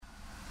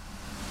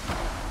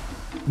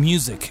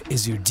Music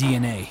is your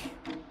DNA.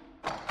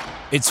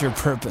 It's your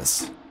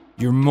purpose,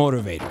 your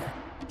motivator,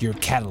 your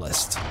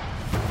catalyst.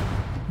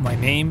 My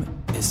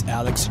name is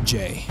Alex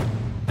J,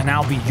 and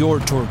I'll be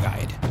your tour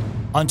guide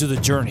onto the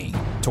journey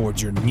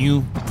towards your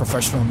new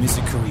professional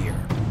music career.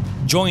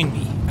 Join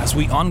me as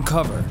we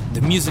uncover the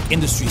music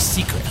industry's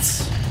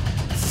secrets.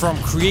 From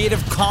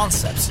creative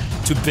concepts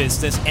to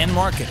business and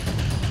marketing,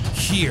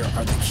 here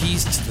are the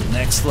keys to the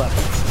next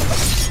level.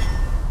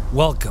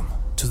 Welcome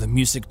to the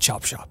Music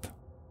Chop Shop.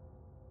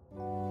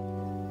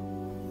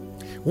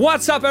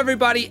 What's up,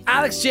 everybody?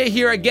 Alex J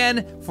here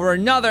again for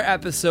another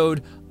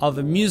episode of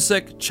the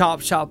Music Chop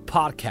Shop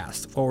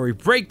podcast, where we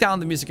break down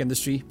the music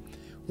industry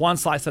one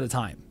slice at a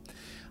time.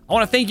 I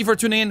want to thank you for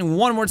tuning in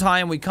one more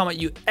time. We come at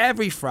you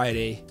every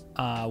Friday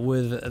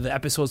with the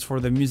episodes for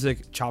the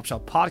Music Chop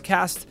Shop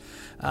podcast.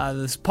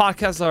 These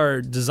podcasts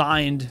are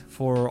designed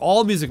for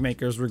all music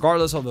makers,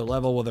 regardless of their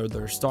level, whether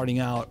they're starting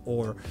out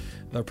or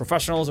they're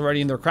professionals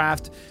already in their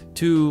craft,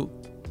 to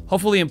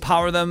hopefully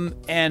empower them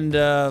and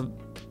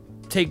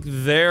take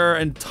their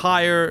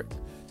entire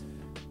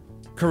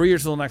career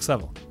to the next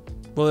level.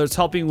 Whether it's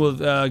helping with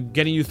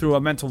getting you through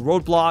a mental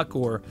roadblock,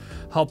 or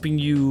helping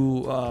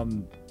you,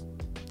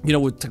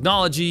 with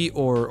technology,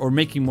 or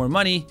making more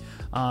money.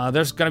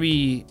 There's going to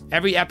be,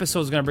 every episode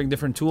is going to bring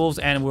different tools,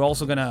 and we're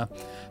also going to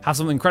have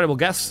some incredible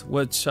guests,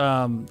 which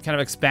kind of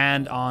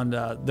expand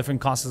on different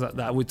concepts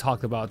that we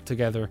talked about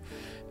together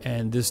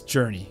and this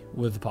journey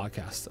with the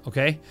podcast.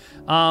 Okay.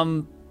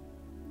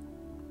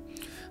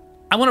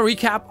 I want to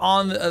recap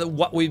on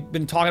what we've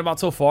been talking about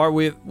so far.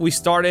 We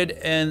started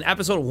in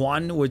episode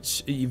 1,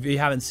 which if you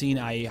haven't seen,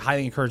 I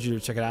highly encourage you to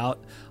check it out.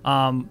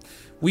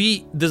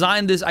 We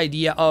designed this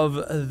idea of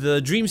the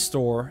dream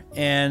store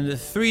and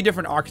 3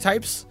 different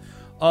archetypes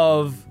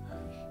of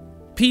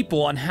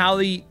people and how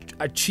they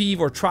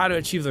achieve or try to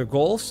achieve their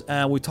goals.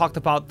 We talked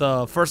about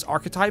the first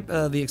archetype,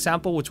 the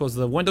example, which was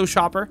the window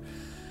shopper,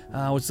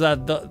 which is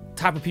the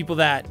type of people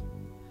that,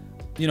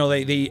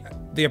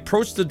 they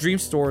approach the dream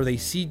store. They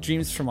see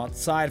dreams from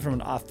outside, from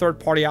a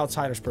third-party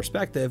outsider's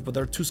perspective, but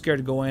they're too scared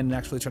to go in and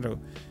actually try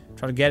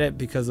to get it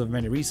because of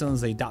many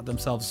reasons. They doubt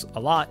themselves a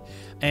lot,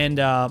 and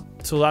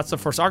so that's the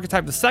first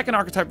archetype. The second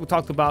archetype we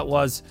talked about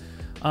was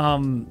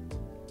the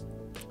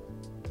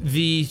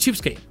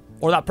cheapskate,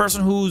 or that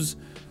person who's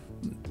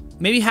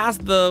maybe has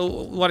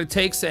what it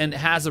takes and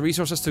has the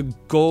resources to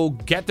go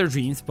get their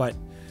dreams, but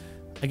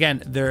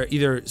again, they're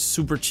either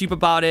super cheap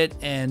about it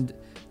and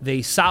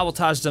they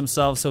sabotage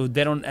themselves so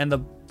they don't end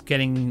up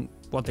getting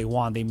what they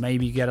want. They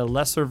maybe get a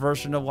lesser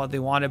version of what they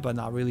wanted, but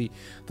not really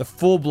the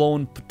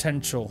full-blown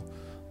potential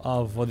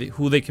of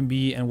who they can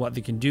be and what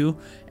they can do.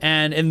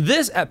 And in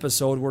this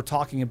episode, we're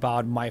talking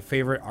about my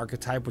favorite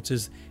archetype, which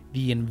is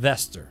the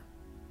investor.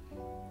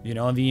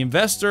 The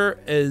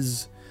investor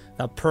is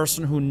that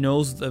person who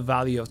knows the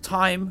value of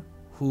time,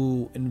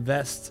 who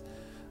invests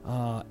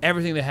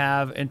everything they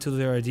have into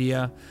their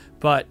idea,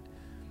 but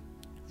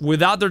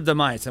without their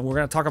demise. And we're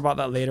going to talk about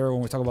that later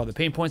when we talk about the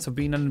pain points of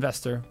being an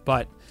investor.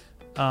 But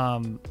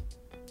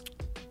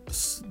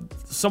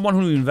someone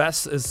who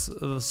invests is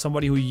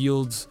somebody who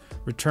yields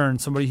return,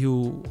 somebody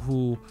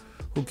who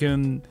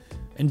can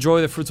enjoy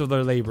the fruits of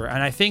their labor.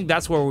 And I think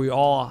that's where we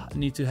all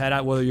need to head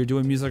at, whether you're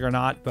doing music or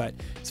not. But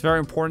it's very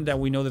important that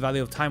we know the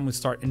value of time. We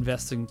start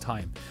investing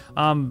time.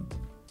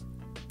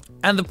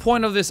 And the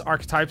point of this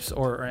archetypes,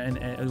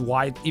 and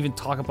why even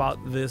talk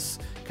about this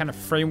kind of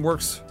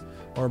frameworks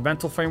or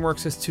mental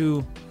frameworks, is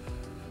to,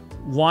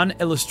 one,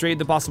 illustrate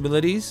the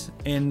possibilities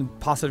in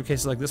positive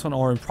cases like this one,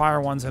 or in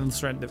prior ones,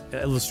 illustrate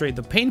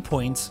the pain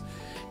points,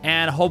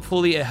 and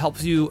hopefully it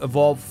helps you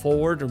evolve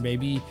forward. Or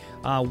maybe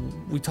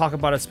we talk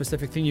about a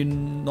specific thing you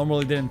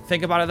normally didn't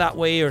think about it that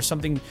way, or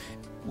something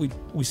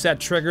we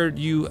said triggered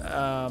you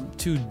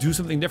to do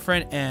something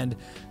different. And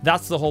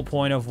that's the whole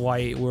point of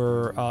why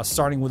we're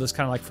starting with this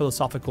kind of like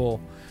philosophical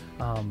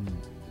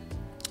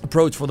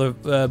approach for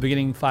the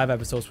beginning 5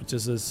 episodes, which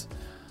is this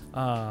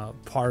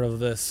part of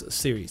this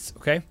series.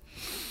 Okay.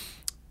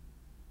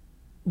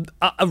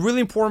 A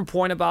really important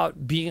point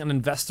about being an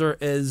investor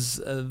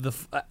is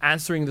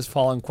answering this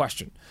following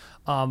question.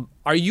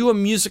 Are you a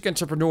music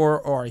entrepreneur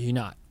or are you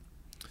not?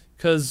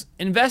 Because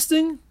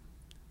investing,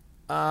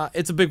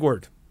 it's a big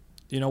word.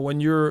 When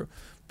you're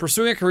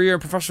pursuing a career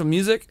in professional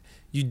music,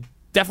 you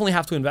definitely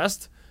have to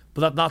invest,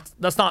 but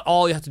that's not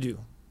all you have to do.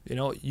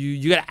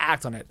 You got to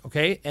act on it.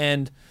 Okay.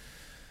 And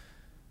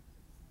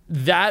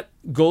that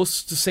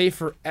goes to say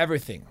for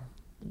everything,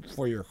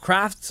 for your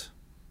craft,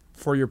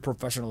 for your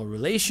professional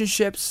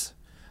relationships.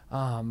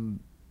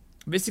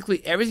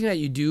 Basically, everything that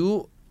you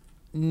do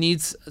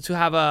needs to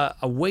have a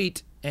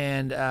weight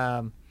and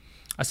a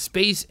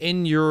space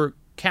in your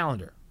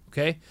calendar.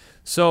 Okay,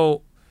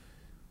 so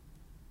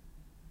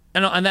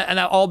and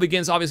that all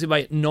begins obviously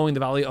by knowing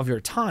the value of your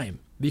time,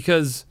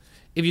 because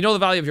if you know the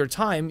value of your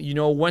time, you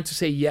know when to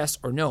say yes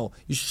or no.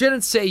 You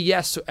shouldn't say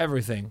yes to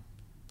everything,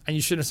 and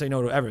you shouldn't say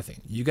no to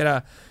everything. You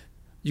gotta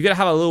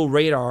have a little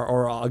radar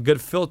or a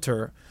good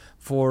filter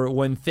for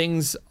when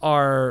things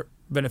are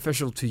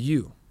beneficial to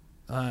you,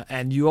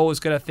 and you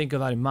always gotta think of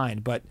that in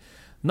mind. But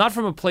not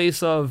from a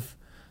place of,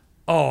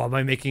 oh, am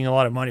I making a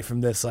lot of money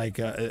from this? Like,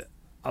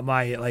 am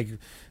I like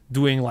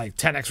doing like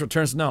 10x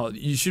returns? No,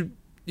 you should,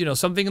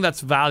 something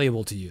that's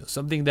valuable to you,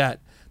 something that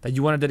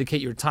you want to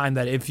dedicate your time.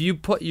 That if you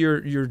put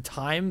your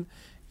time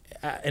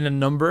in a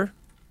number,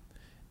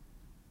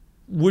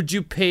 would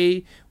you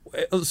pay?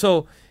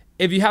 So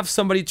if you have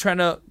somebody trying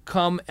to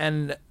come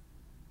and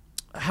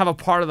have a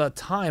part of the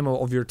time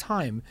of your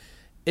time,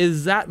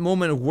 is that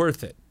moment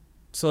worth it?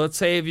 So let's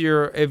say if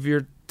you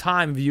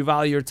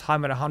value your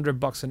time at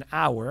 $100 an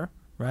hour,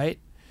 right?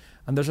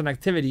 And there's an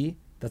activity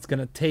that's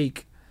gonna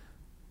take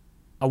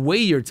away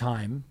your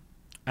time,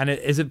 and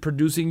is it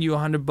producing you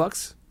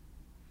 $100?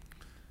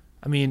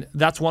 I mean,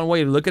 that's one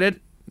way to look at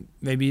it.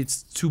 Maybe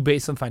it's too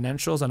based on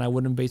financials, and I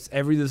wouldn't base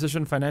every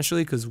decision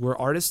financially because we're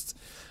artists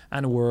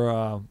and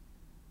we're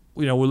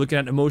looking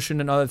at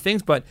emotion and other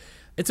things. But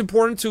it's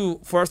important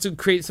for us to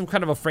create some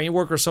kind of a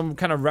framework or some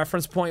kind of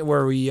reference point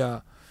where we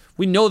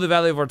know the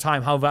value of our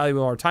time, how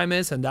valuable our time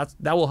is, and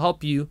that will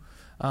help you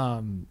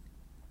kind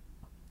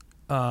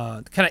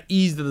of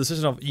ease the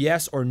decision of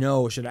yes or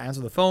no. Should I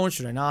answer the phone?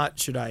 Should I not?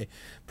 Should I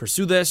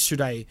pursue this?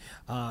 Should I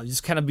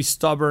just kind of be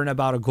stubborn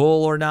about a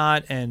goal or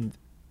not? And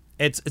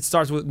it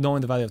starts with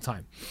knowing the value of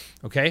time.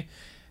 Okay.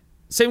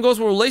 Same goes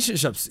with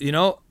relationships. You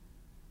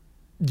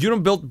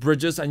don't build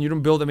bridges and you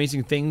don't build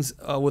amazing things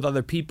with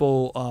other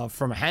people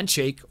from a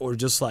handshake or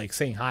just like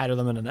saying hi to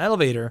them in an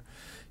elevator.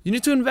 You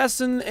need to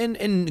invest in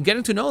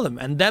getting to know them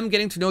and them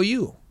getting to know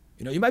you.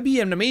 You might be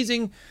an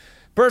amazing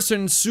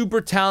person,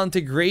 super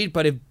talented, great,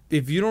 but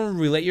if you don't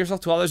relate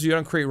yourself to others, you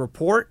don't create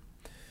rapport,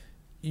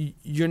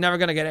 you're never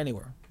going to get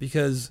anywhere.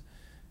 Because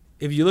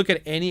if you look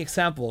at any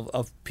example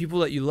of people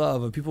that you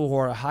love, of people who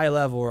are at a high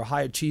level or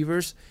high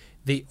achievers,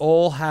 they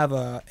all have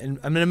an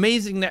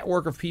amazing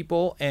network of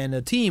people and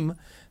a team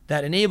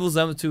that enables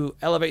them to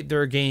elevate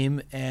their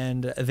game,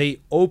 and they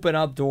open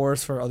up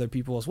doors for other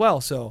people as well.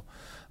 So,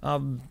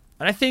 and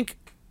I think,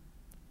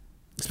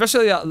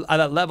 especially at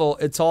that level,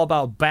 it's all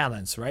about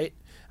balance, right?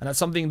 And that's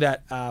something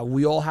that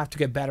we all have to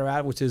get better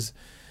at, which is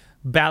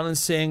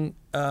balancing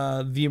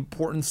the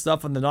important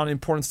stuff and the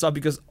non-important stuff,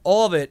 because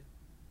all of it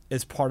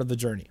is part of the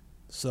journey.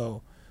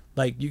 So,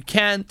 like, you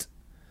can't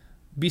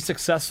be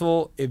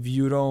successful if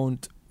you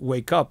don't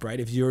wake up, right?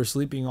 If you're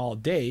sleeping all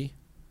day,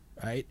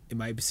 right? It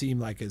might seem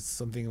like it's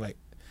something like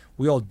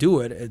we all do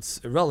it. It's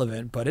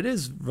irrelevant, but it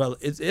is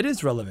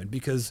relevant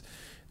because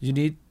you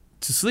need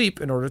to sleep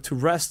in order to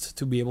rest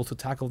to be able to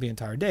tackle the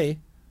entire day,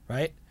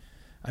 right?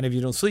 And if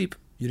you don't sleep,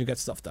 you don't get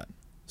stuff done.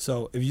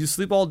 So if you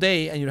sleep all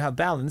day and you don't have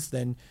balance,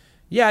 then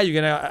yeah,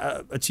 you're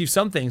gonna achieve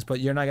some things, but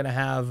you're not gonna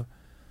have,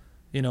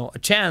 a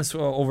chance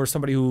over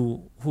somebody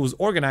who's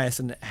organized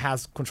and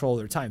has control of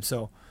their time.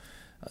 So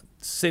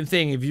same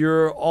thing, if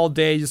you're all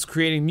day just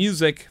creating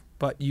music,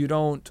 but you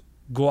don't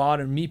go out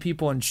and meet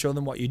people and show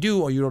them what you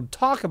do, or you don't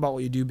talk about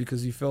what you do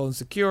because you feel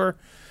insecure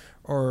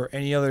or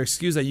any other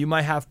excuse that you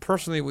might have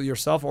personally with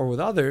yourself or with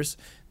others,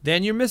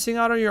 then you're missing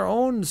out on your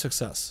own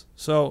success.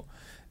 So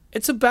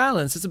it's a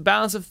balance. It's a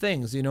balance of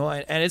things,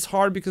 and it's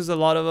hard because a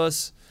lot of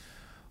us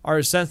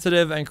are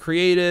sensitive and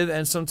creative,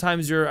 and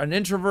sometimes you're an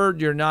introvert,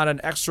 you're not an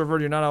extrovert,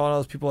 you're not one of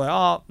those people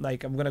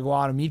like I'm going to go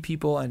out and meet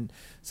people, and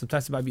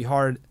sometimes it might be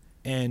hard.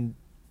 And,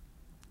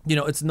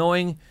 it's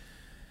knowing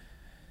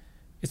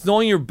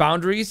your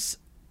boundaries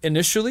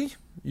initially.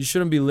 You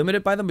shouldn't be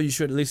limited by them, but you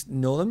should at least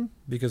know them,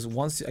 because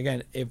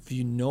if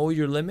you know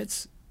your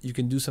limits, you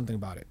can do something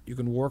about it. You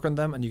can work on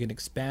them and you can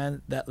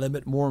expand that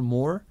limit more and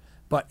more.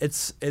 But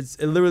it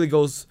literally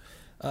goes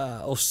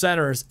or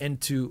centers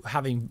into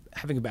having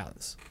a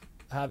balance,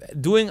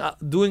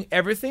 doing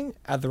everything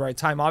at the right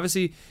time.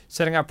 Obviously,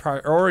 setting a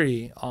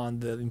priority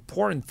on the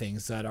important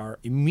things that are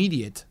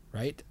immediate,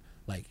 right?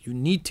 Like you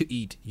need to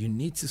eat, you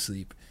need to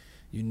sleep,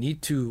 you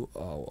need to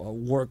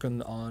work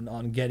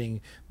on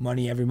getting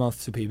money every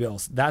month to pay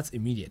bills. That's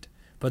immediate.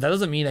 But that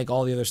doesn't mean like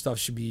all the other stuff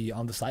should be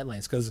on the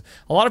sidelines, because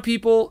a lot of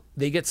people,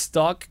 they get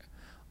stuck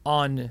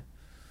on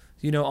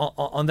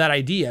that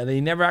idea.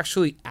 They never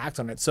actually act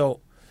on it.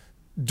 So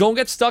don't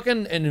get stuck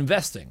in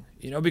investing,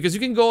 because you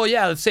can go,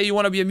 let's say you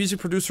want to be a music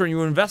producer and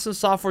you invest in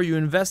software, you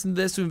invest in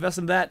this, you invest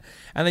in that,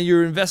 and then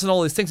you're investing in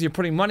all these things, and you're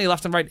putting money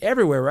left and right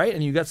everywhere, right?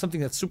 And you got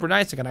something that's super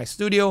nice, like a nice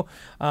studio,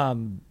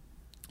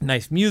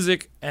 nice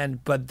music,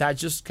 but that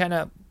just kind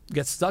of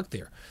gets stuck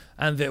there.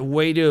 And the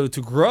way to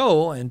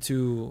grow and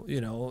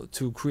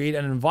to create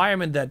an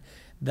environment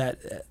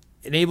that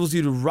enables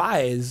you to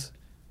rise,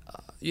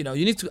 you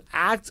need to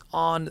act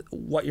on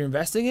what you're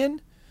investing in,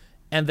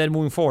 and then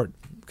moving forward.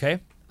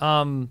 Okay.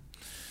 And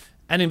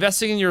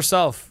investing in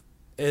yourself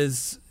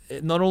is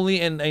not only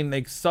in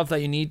like stuff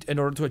that you need in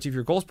order to achieve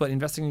your goals, but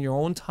investing in your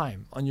own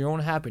time, on your own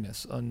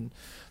happiness, on,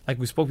 like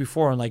we spoke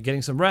before, on like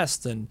getting some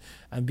rest and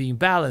being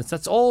balanced.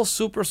 That's all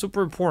super,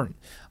 super important.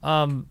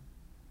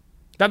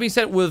 That being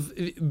said,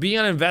 with being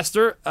an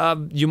investor,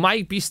 you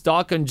might be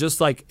stuck in just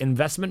like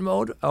investment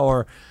mode,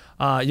 or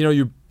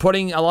you're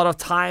putting a lot of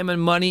time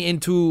and money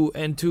into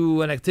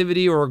an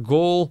activity or a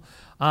goal,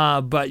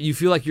 but you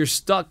feel like you're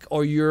stuck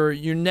or you're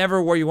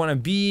never where you want to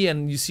be,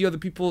 and you see other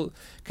people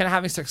kind of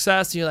having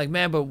success, and you're like,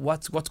 man, but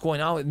what's going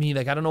on with me?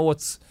 Like, I don't know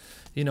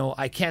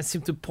I can't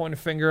seem to point a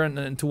finger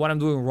into what I'm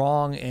doing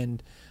wrong,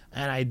 and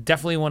I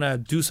definitely want to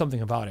do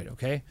something about it.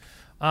 Okay,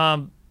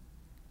 I'm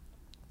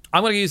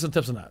gonna give you some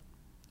tips on that.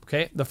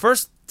 Okay, the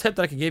first tip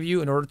that I can give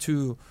you in order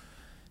to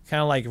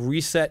kind of like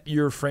reset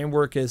your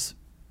framework is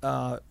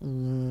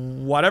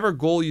whatever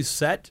goal you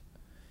set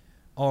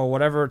or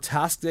whatever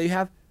task that you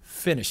have,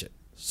 finish it.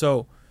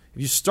 So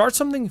if you start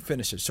something,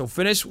 finish it. So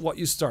finish what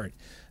you start.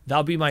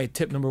 That'll be my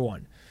tip number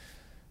 1.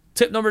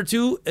 Tip number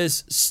 2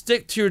 is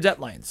stick to your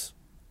deadlines.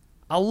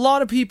 A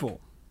lot of people,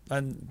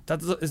 and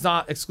that is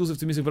not exclusive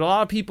to music, but a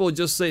lot of people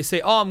just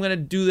say, oh, I'm going to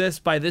do this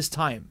by this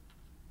time.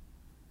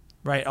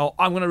 Right? Oh,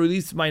 I'm going to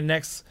release my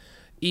next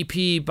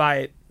EP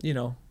by,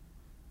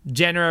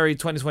 January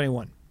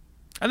 2021.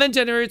 And then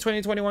January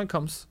 2021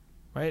 comes,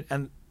 right?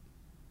 And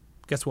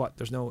guess what?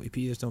 There's no EP,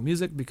 there's no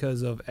music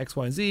because of X,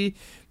 Y, and Z,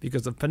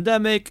 because of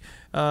pandemic,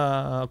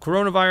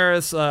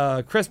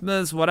 coronavirus,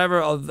 Christmas, whatever,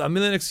 a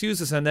million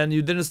excuses, and then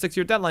you didn't stick to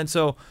your deadline.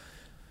 So,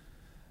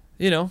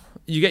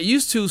 you get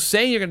used to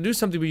saying you're going to do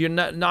something, but you're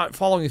not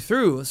following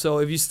through. So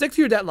if you stick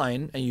to your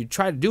deadline and you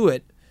try to do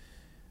it,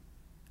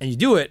 and you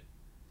do it,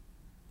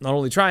 not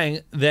only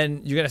trying,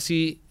 then you're going to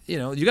see, you're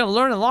going to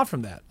learn a lot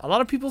from that. A lot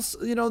of people,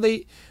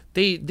 they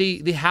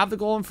have the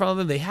goal in front of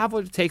them, they have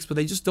what it takes, but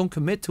they just don't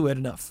commit to it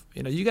enough.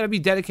 You got to be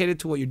dedicated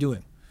to what you're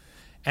doing.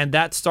 And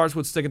that starts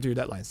with sticking to your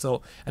deadline.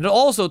 So, and it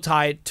also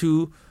tied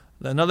to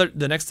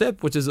the next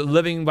tip, which is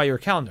living by your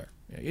calendar.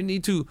 You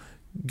need to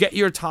get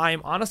your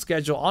time on a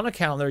schedule, on a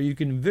calendar. You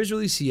can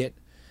visually see it.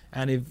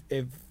 And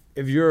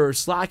if you're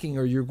slacking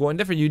or you're going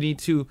different, you need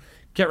to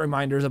get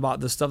reminders about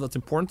the stuff that's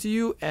important to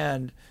you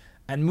and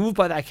move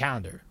by that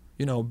calendar.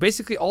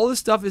 Basically all this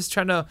stuff is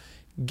trying to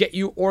get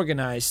you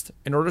organized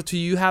in order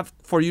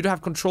for you to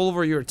have control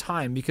over your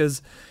time,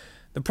 because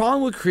the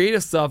problem with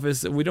creative stuff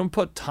is that we don't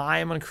put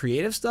time on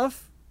creative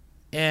stuff.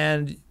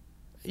 And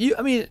you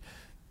can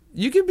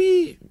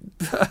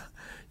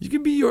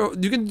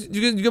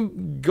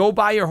go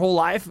by your whole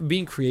life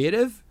being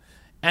creative,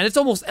 and it's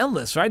almost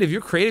endless, right? If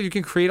you're creative, you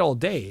can create all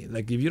day.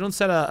 Like if you don't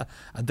set a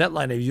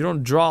deadline, if you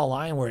don't draw a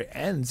line where it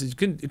ends, it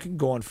can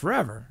go on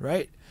forever,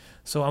 right?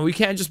 So and we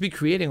can't just be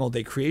creating all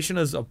day. Creation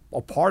is a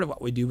part of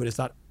what we do, but it's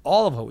not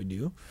all of what we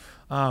do.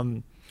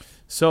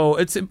 So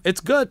it's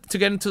good to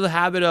get into the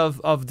habit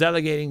of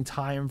delegating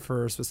time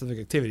for specific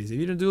activities. If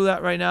you don't do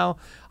that right now,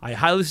 I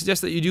highly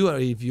suggest that you do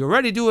it. If you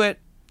already do it,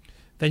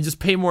 then just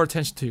pay more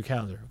attention to your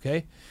calendar,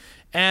 okay?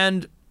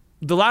 And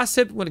the last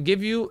tip I'm going to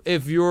give you,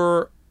 if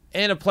you're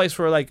in a place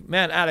where like,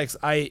 man, Alex,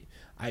 I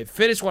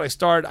finished what I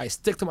started, I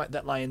stick to my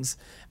deadlines,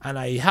 and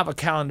I have a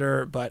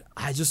calendar, but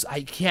I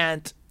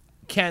can't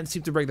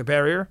seem to break the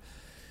barrier,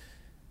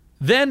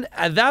 then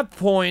at that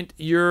point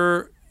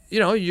you're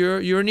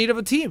in need of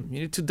a team.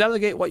 You need to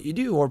delegate what you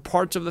do or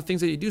parts of the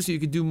things that you do so you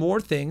can do more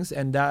things,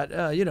 and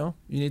that you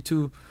need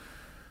to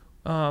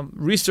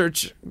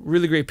research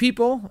really great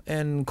people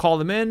and call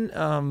them in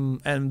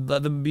and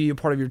let them be a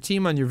part of your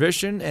team on your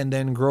vision, and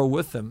then grow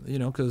with them,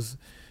 because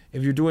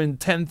if you're doing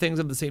 10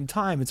 things at the same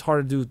time, it's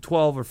hard to do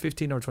 12 or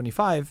 15 or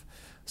 25.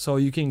 So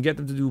you can get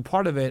them to do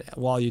part of it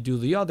while you do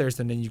the others,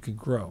 and then you can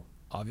grow.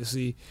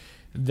 Obviously,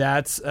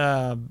 that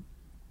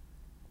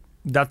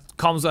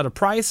comes at a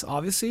price,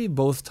 obviously,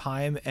 both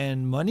time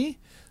and money.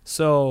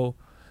 So,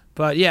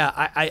 but yeah,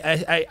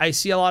 I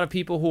see a lot of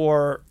people who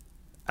are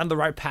on the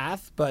right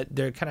path, but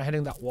they're kind of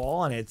hitting that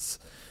wall, and it's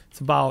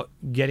about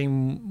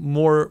getting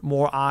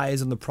more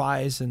eyes on the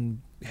prize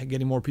and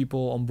getting more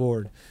people on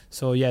board.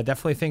 So yeah,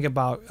 definitely think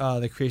about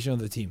the creation of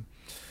the team,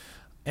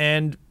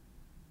 and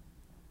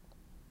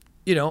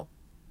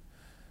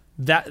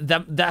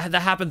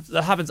that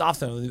happens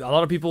often. A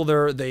lot of people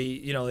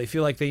they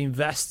feel like they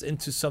invest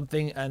into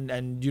something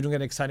and you don't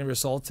get exciting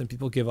results, and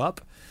people give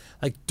up.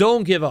 Like,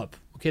 don't give up.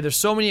 Okay, there's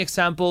so many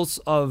examples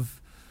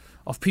of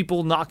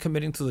people not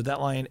committing to the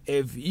deadline.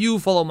 If you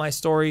follow my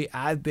story,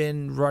 I've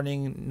been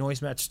running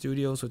Noise Match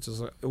Studios, which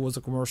was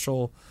a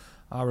commercial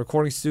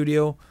recording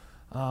studio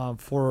I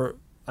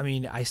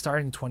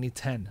started in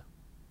 2010,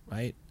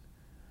 right?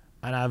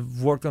 And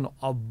I've worked on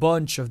a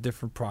bunch of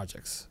different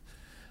projects,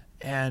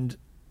 and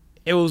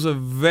it was a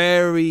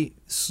very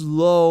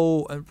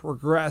slow and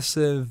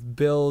progressive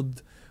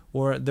build,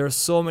 where there's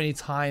so many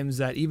times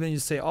that even you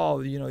say, oh,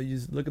 you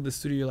look at the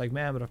studio, you're like,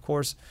 man, but of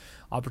course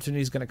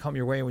opportunity is going to come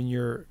your way when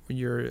you're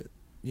a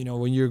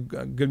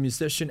good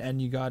musician and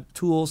you got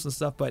tools and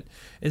stuff, but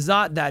it's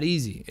not that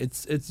easy.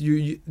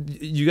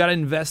 You got to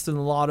invest in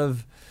a lot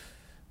of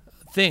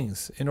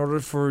things in order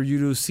for you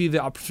to see the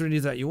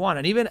opportunities that you want.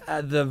 And even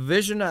the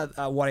vision,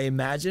 what I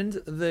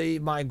imagined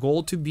my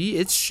goal to be,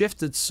 it's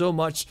shifted so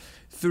much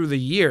through the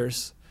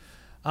years.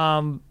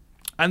 And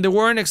there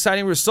weren't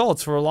exciting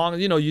results for a long,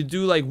 you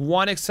do like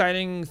one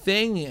exciting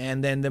thing,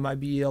 and then there might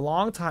be a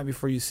long time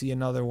before you see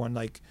another one.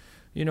 Like,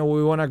 we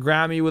won a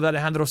Grammy with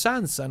Alejandro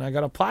Sanz, and I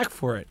got a plaque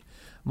for it.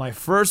 My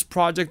first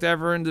project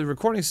ever in the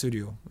recording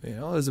studio, it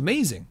was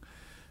amazing.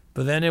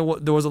 But then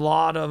there was a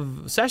lot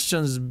of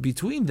sessions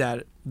between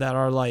that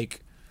are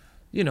like,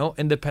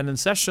 independent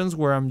sessions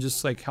where I'm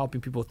just like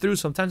helping people through.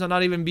 Sometimes I'm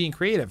not even being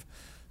creative.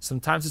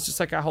 Sometimes it's just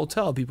like a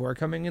hotel. People are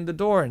coming in the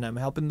door and I'm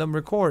helping them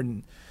record.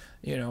 And,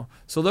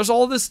 so there's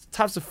all these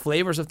types of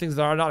flavors of things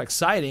that are not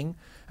exciting.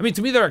 I mean,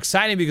 to me, they're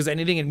exciting because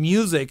anything in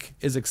music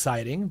is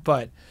exciting.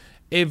 But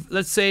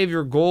let's say if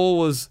your goal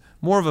was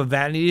more of a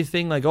vanity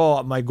thing, like,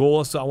 oh, my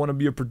goal is I want to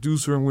be a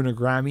producer and win a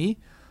Grammy.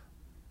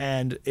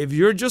 And if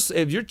you're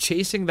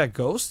chasing that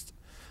ghost,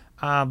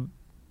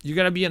 you're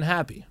going to be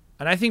unhappy.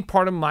 And I think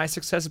part of my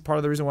success, part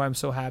of the reason why I'm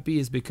so happy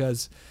is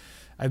because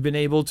I've been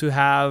able to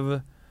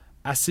have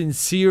a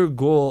sincere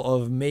goal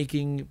of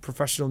making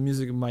professional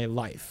music in my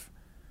life.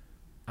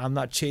 I'm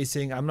not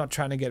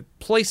trying to get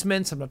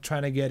placements. I'm not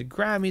trying to get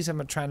Grammys. I'm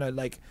not trying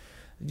to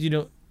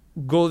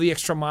go the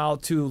extra mile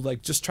to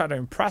just try to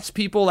impress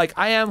people. Like,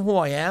 I am who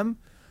I am,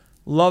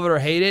 love it or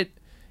hate it.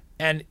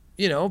 And,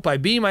 by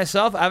being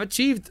myself, I've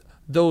achieved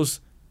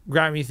those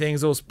Grammy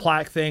things, those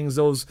plaque things,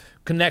 those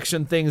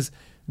connection things,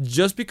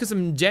 just because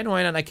I'm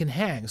genuine and I can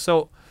hang.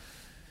 So,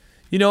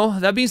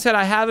 that being said,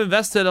 I have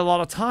invested a lot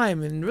of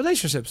time in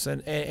relationships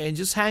and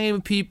just hanging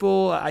with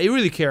people. I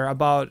really care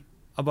about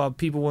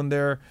people when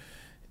they're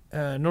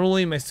not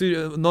only in my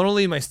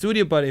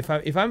studio, but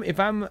if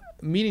I'm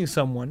meeting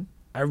someone,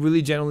 I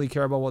really genuinely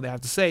care about what they have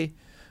to say,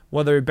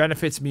 whether it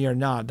benefits me or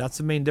not. That's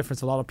the main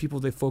difference. A lot of people,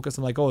 they focus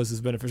on oh, is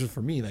this beneficial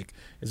for me? Like,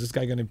 is this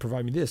guy going to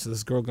provide me this? Is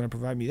this girl going to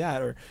provide me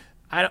that? Or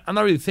I'm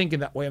not really thinking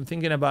that way. I'm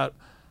thinking about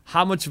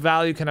how much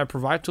value can I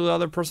provide to the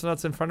other person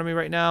that's in front of me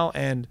right now,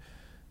 and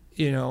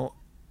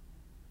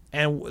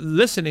and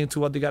listening to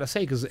what they got to say,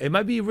 because it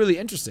might be really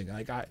interesting.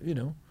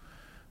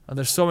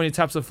 There's so many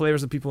types of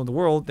flavors of people in the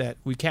world that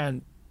we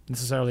can't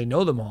necessarily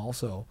know them all.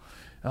 So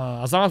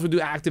as long as we do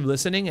active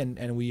listening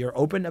and we are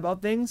open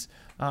about things,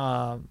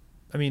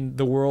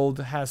 the world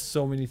has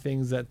so many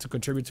things to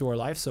contribute to our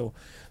life. So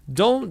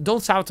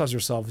don't sabotage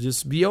yourself.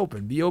 Just be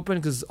open. Be open,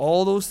 because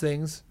all those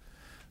things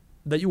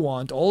that you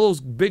want, all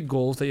those big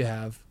goals that you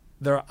have,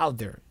 they're out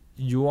there.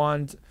 You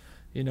want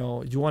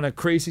a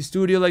crazy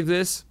studio like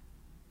this,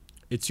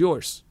 it's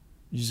yours.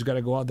 You just got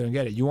to go out there and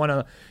get it. You want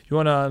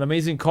an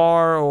amazing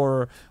car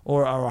or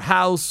a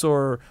house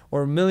or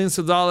millions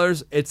of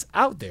dollars, it's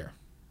out there.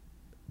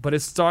 But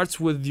it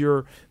starts with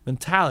your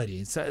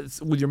mentality.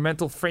 It's with your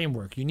mental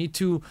framework. You need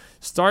to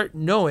start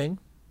knowing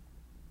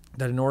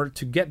that in order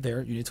to get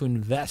there, you need to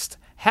invest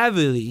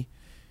heavily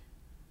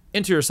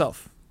into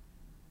yourself.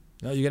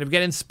 You're going to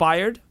get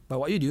inspired by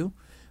what you do,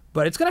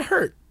 but it's going to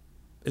hurt.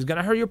 It's going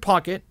to hurt your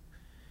pocket.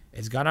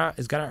 It's going to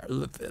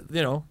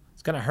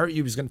hurt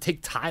you. It's going to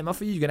take time off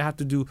of you. You're going to have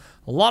to do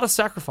a lot of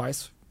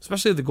sacrifice,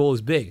 especially if the goal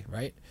is big,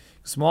 right?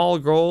 Small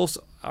goals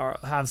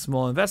have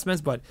small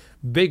investments, but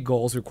big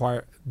goals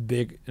require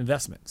big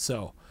investment.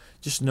 So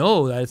just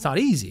know that it's not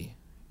easy,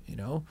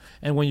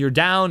 And when you're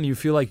down, you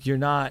feel like you're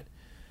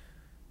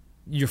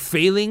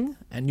failing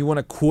and you want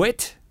to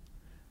quit.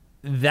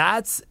 In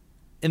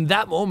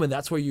that moment,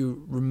 that's where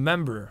you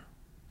remember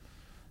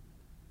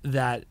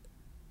that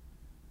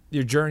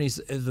your journey is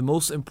the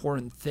most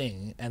important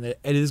thing, and that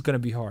it is going to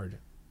be hard.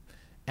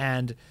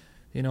 And,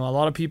 a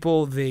lot of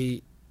people,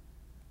 goals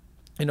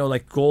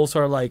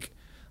are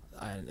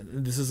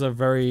this is a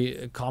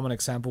very common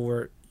example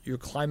where you're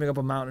climbing up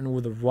a mountain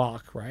with a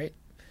rock, right?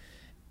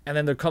 And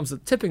then there comes a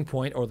tipping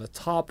point or the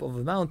top of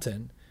the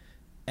mountain,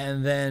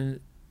 and then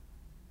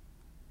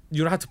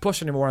you don't have to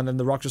push anymore, and then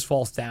the rock just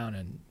falls down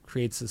and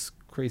creates this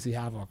crazy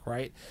havoc,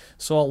 right?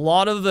 So a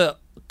lot of the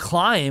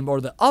climb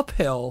or the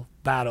uphill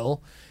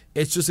battle,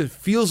 it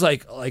feels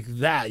like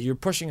that. You're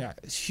pushing a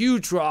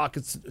huge rock.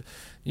 It's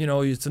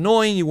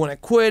annoying. You want to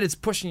quit. It's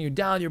pushing you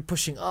down. You're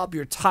pushing up.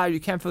 You're tired. You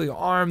can't feel your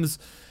arms.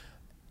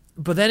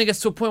 But then it gets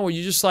to a point where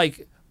you just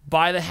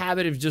by the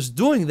habit of just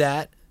doing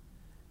that,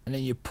 and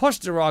then you push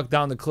the rock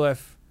down the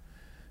cliff.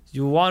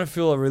 You want to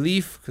feel a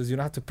relief because you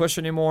don't have to push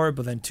anymore.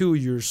 But then too,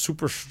 you're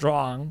super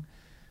strong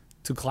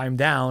to climb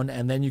down,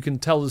 and then you can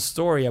tell the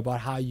story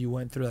about how you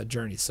went through that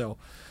journey. So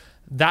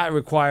that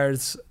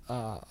requires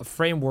a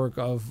framework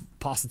of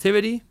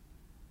positivity,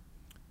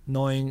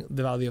 knowing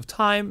the value of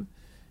time,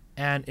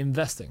 and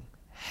investing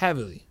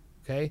heavily.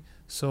 Okay,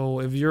 so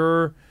if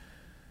you're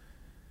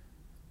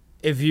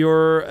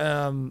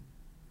in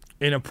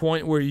a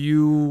point where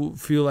you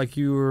feel like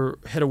you're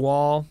hit a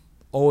wall,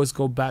 always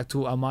go back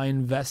to, am I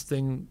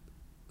investing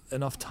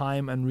enough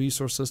time and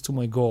resources to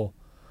my goal?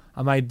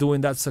 Am I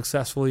doing that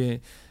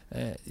successfully?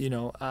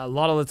 A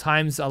lot of the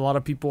times, a lot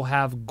of people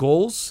have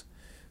goals,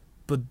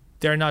 but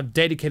they're not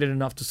dedicated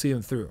enough to see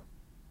them through.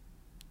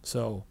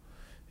 So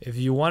if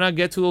you want to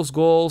get to those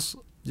goals,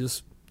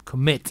 just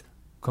commit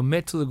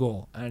to the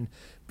goal. And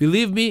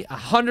believe me,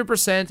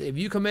 100%, if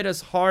you commit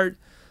as hard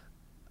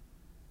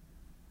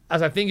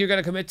as I think you're going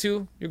to commit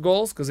to your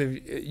goals, because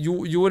if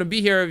you wouldn't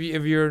be here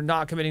if you're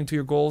not committing to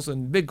your goals,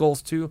 and big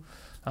goals too.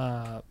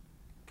 I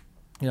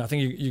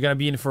think you're going to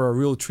be in for a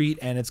real treat,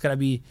 and it's going to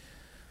be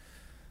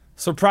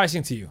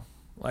surprising to you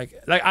like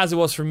as it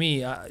was for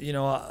me.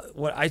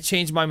 What I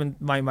changed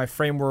my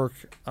framework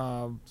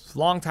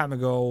long time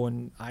ago,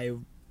 and I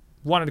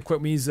wanted to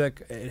quit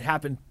music. It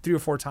happened 3 or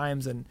 4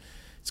 times, and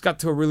it's got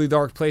to a really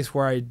dark place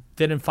where I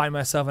didn't find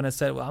myself, and I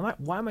said, well,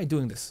 why am I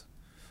doing this?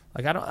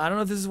 Like, I don't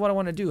know if this is what I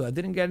want to do. I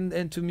didn't get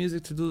into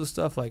music to do this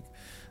stuff. Like,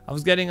 I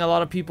was getting a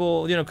lot of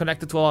people,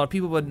 connected to a lot of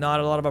people, but not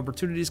a lot of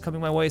opportunities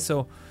coming my way.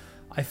 So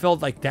I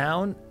felt like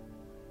down.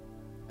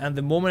 And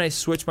the moment I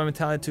switched my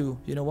mentality to,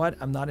 you know what,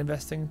 I'm not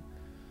investing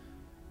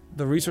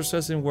the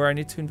resources in where I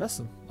need to invest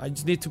them. I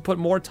just need to put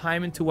more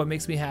time into what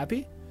makes me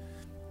happy.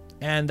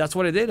 And that's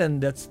what I did.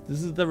 And this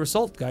is the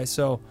result, guys.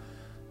 So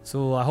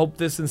I hope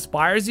this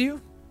inspires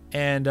you,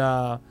 and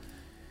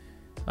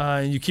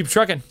you keep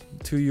trucking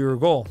to your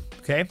goal.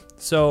 Okay.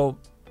 So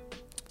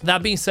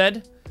that being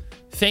said,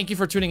 thank you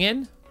for tuning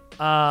in.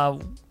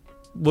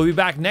 We'll be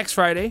back next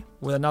Friday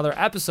with another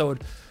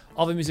episode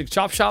of the Music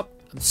Chop Shop.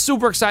 I'm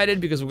super excited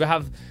because we're gonna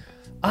have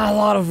a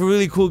lot of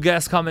really cool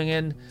guests coming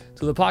in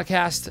to the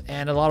podcast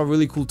and a lot of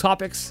really cool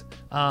topics.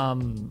 I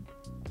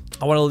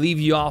want to leave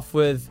you off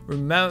with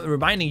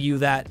reminding you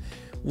that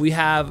we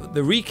have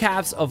the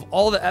recaps of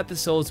all the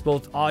episodes,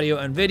 both audio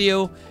and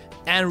video,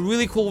 and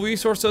really cool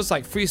resources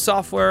like free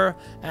software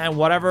and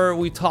whatever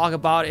we talk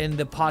about in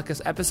the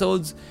podcast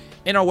episodes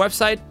in our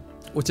website,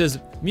 which is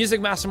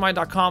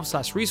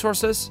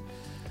musicmastermind.com/resources.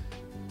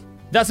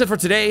 That's it for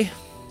today.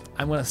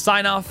 I'm going to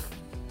sign off.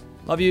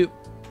 Love you.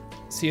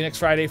 See you next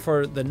Friday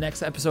for the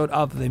next episode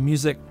of the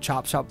Music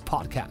Chop Shop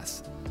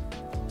podcast.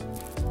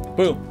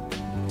 Boom.